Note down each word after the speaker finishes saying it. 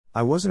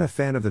I wasn't a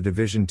fan of the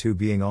Division 2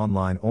 being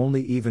online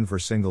only even for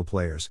single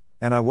players,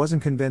 and I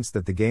wasn't convinced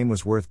that the game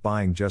was worth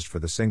buying just for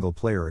the single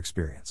player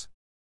experience.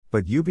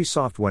 But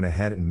Ubisoft went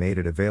ahead and made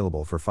it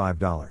available for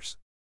 $5.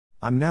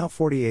 I'm now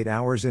 48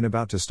 hours in,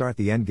 about to start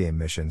the endgame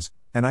missions,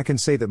 and I can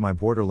say that my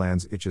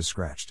Borderlands itch is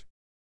scratched.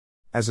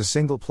 As a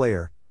single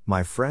player,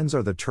 my friends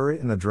are the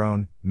turret and the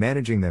drone.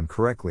 Managing them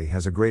correctly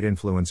has a great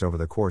influence over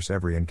the course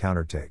every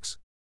encounter takes.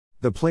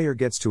 The player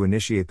gets to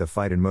initiate the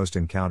fight in most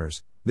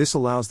encounters. This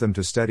allows them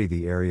to study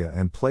the area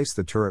and place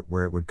the turret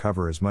where it would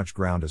cover as much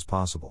ground as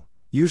possible.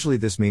 Usually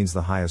this means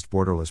the highest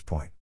borderless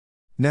point.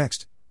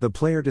 Next, the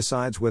player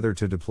decides whether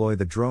to deploy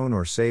the drone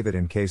or save it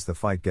in case the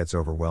fight gets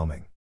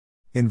overwhelming.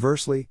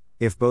 Inversely,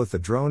 if both the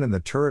drone and the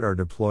turret are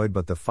deployed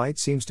but the fight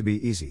seems to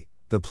be easy,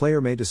 the player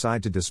may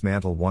decide to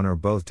dismantle one or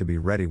both to be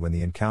ready when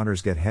the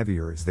encounters get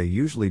heavier, as they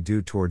usually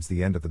do towards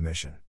the end of the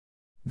mission.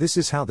 This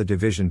is how the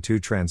Division 2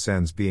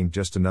 transcends being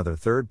just another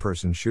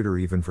third-person shooter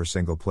even for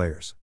single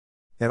players.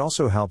 It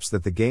also helps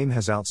that the game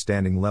has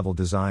outstanding level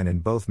design in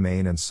both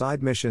main and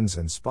side missions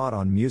and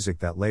spot-on music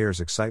that layers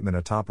excitement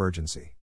atop urgency.